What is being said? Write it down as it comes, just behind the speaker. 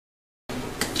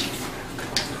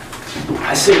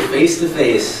I stood face to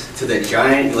face to the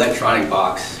giant electronic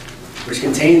box, which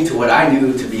contained to what I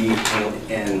knew to be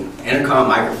an intercom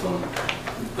microphone.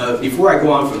 But before I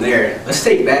go on from there, let's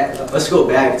go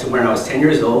back to when I was 10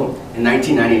 years old in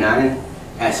 1999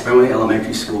 at Springway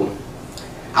Elementary School.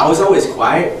 I was always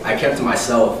quiet. I kept to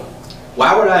myself.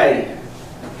 Why would I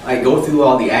go through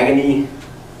all the agony,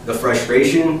 the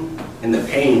frustration, and the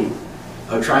pain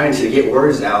of trying to get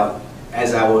words out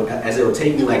as it would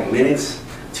take me like minutes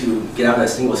to get out a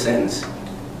single sentence?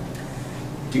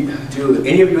 Do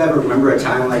any of you ever remember a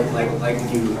time like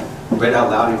you read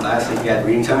out loud in class, like you had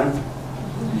reading time?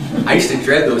 I used to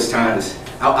dread those times.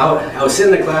 I would sit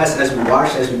in the class as we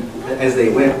watched as they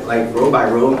went like row by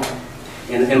row,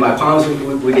 and my palms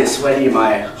would get sweaty, and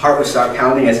my heart would start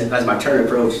pounding as my turn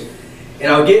approached.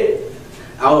 And I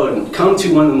would come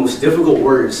to one of the most difficult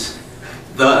words,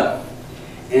 the.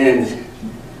 And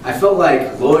I felt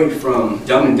like Lloyd from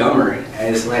Dumb and Dumber,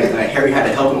 as like Harry had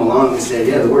to help him along and said,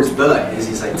 yeah, the word's the, as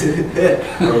he's like,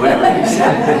 or whatever he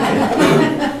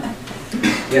said.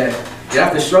 Yeah.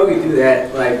 After struggling through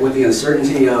that, like with the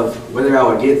uncertainty of whether I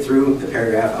would get through the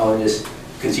paragraph, I would just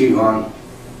continue on.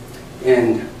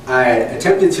 And I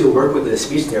attempted to work with a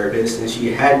speech therapist, and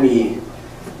she had me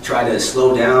try to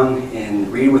slow down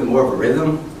and read with more of a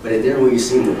rhythm, but it didn't really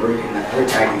seem to work in the other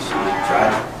tactics she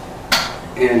tried.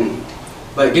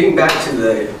 But getting back to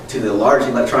the large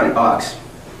electronic box,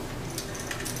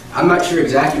 I'm not sure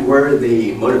exactly where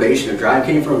the motivation or drive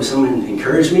came from. Someone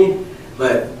encouraged me,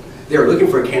 but they were looking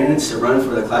for candidates to run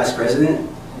for the class president,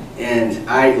 and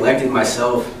I elected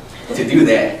myself to do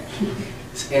that.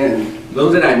 And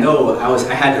little did I know, I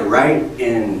had to write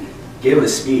and give a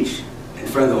speech in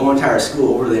front of the whole entire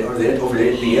school over the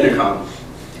intercom.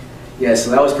 Yeah, so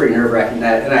that was pretty nerve-wracking.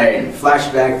 And I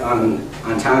flashed back on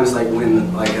times like when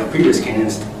previous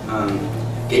candidates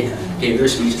gave their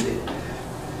speeches.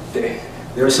 They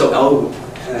were so eloquent.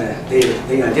 They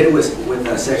did it with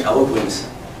such eloquence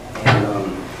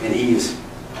and ease,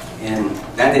 and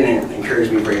that didn't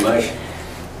encourage me very much.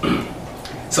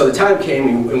 So the time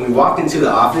came when we walked into the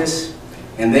office,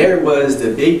 and there was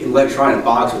the big electronic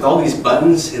box with all these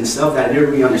buttons and stuff that I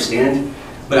didn't really understand,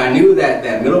 but I knew that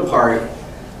that middle part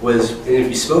was, and if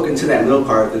you spoke into that middle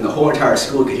part, then the whole entire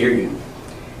school could hear you.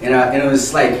 And it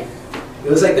was like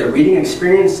the reading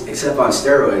experience, except on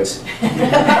steroids.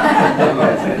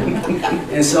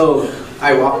 And so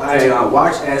I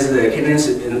watched as the candidates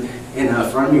in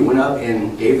front of me went up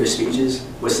and gave their speeches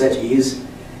with such ease.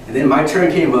 And then my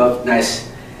turn came up, and I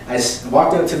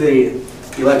walked up to the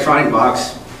electronic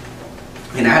box,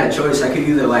 and I had a choice. I could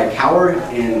either like cower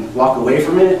and walk away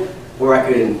from it, or I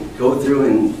could go through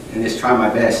and just try my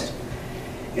best.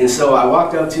 And so I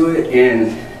walked up to it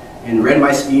and read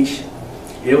my speech.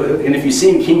 And if you've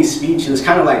seen King's speech, it was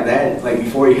kind of like that, like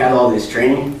before he had all this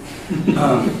training.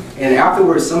 And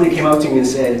afterwards, somebody came up to me and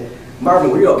said,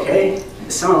 "Marvin, were you okay?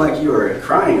 It sounded like you were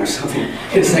crying or something."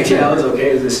 It's like, yeah, I was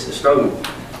okay. It was just struggling.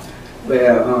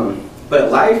 But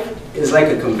life is like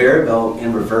a conveyor belt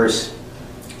in reverse.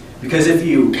 Because if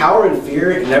you cower in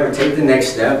fear and never take the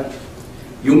next step,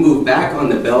 you'll move back on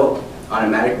the belt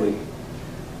automatically.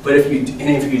 But if you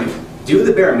do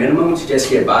the bare minimum to just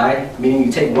get by, meaning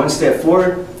you take one step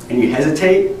forward and you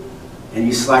hesitate and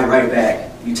you slide right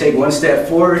back. You take one step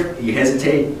forward, you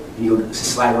hesitate, and you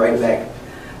slide right back.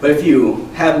 But if you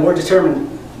have more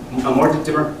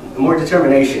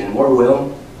determination, more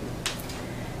will,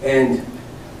 and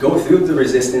go through the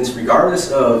resistance regardless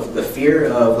of the fear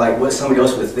of like what somebody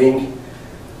else would think,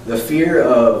 the fear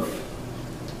of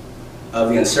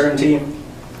the uncertainty,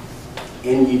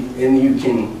 and you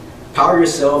can power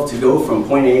yourself to go from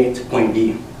point A to point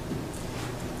B.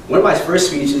 One of my first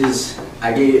speeches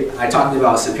I talked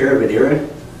about sapere videre,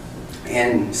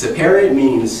 and sapere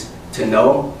means to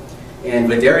know, and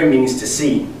videre means to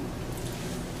see.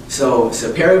 So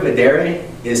sapere videre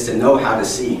is to know how to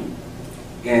see,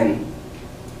 and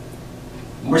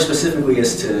more specifically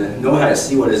is to know how to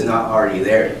see what is not already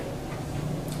there.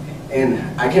 And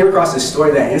I came across this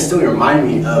story that instantly reminded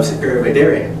me of sapere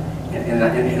videre,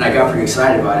 and I got pretty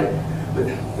excited about it. But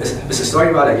it's a story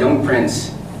about a young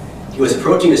prince. He was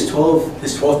approaching his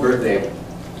 12th birthday,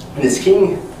 and his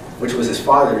king, which was his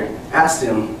father, asked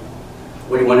him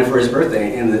what he wanted for his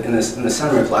birthday, and the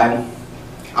son replied,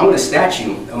 "I want a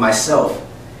statue of myself,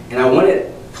 and I want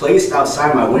it placed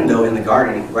outside my window in the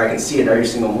garden where I can see it every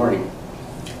single morning."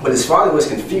 But his father was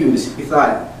confused. He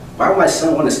thought, why would my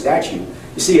son want a statue?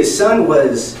 You see, his son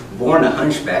was born a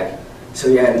hunchback, so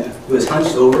he was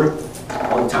hunched over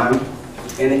all the time.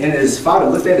 And his father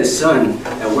looked at his son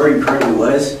at where he currently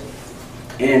was,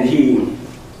 and he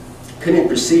couldn't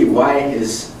perceive why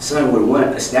his son would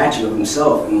want a statue of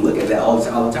himself and look at that all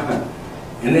the time.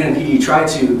 And then he tried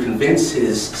to convince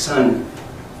his son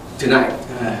to not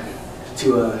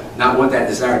want that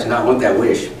desire, to not want that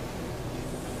wish.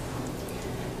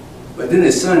 But then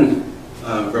his son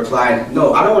replied,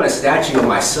 no, I don't want a statue of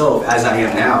myself as I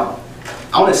am now.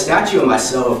 I want a statue of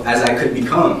myself as I could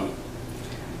become,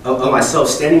 of myself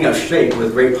standing up straight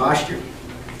with great posture.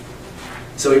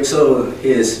 So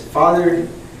his father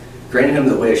granted him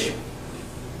the wish.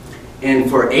 And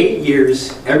for 8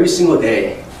 years, every single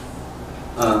day,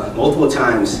 multiple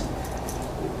times,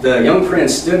 the young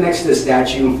prince stood next to the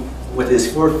statue with his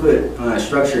 4-foot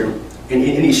structure, and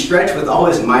he stretched with all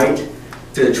his might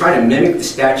to try to mimic the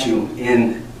statue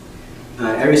in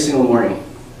every single morning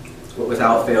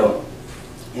without fail.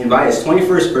 And by his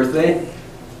 21st birthday,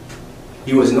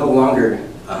 he was no longer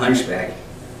a hunchback.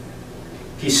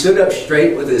 He stood up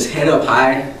straight with his head up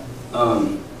high,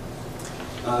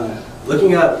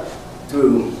 looking up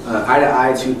through eye to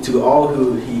eye to all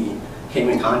who he came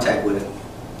in contact with.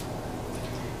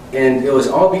 And it was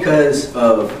all because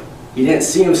of, he didn't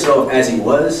see himself as he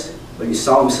was, but he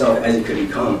saw himself as he could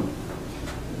become.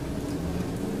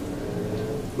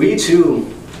 We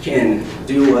too can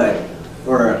do what,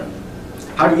 or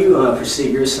how do you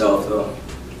perceive yourself though?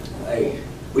 Like,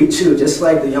 we too, just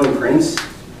like the young prince,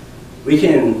 we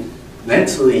can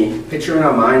mentally picture in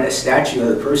our mind a statue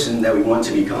of the person that we want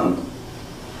to become.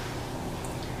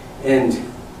 And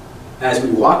as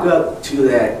we walk up to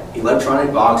that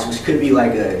electronic box, which could be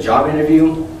like a job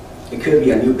interview, it could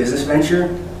be a new business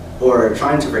venture, or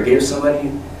trying to forgive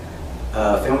somebody,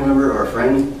 a family member or a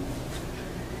friend.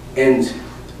 And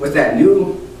with that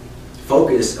new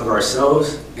focus of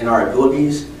ourselves and our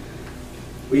abilities,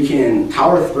 we can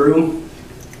power through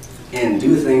and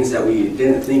do things that we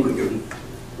didn't think we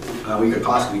could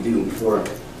possibly do before.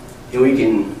 And we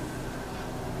can,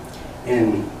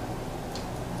 and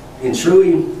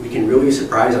truly, we can really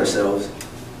surprise ourselves,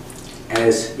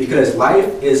 because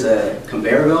life is a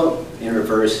conveyor belt in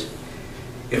reverse.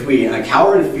 If we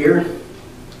cower in fear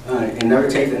and never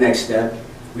take the next step,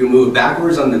 we move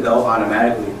backwards on the belt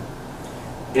automatically.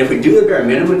 And if we do the bare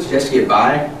minimum to just get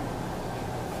by,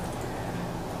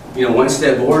 one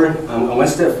step forward,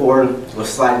 we'll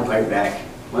slide right back.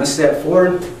 One step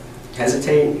forward,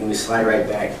 hesitate, and we slide right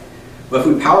back. But if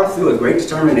we power through a great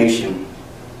determination,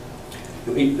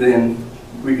 then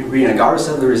regardless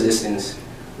of the resistance,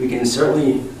 we can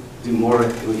certainly do more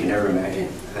than we can ever imagine.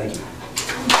 Thank you.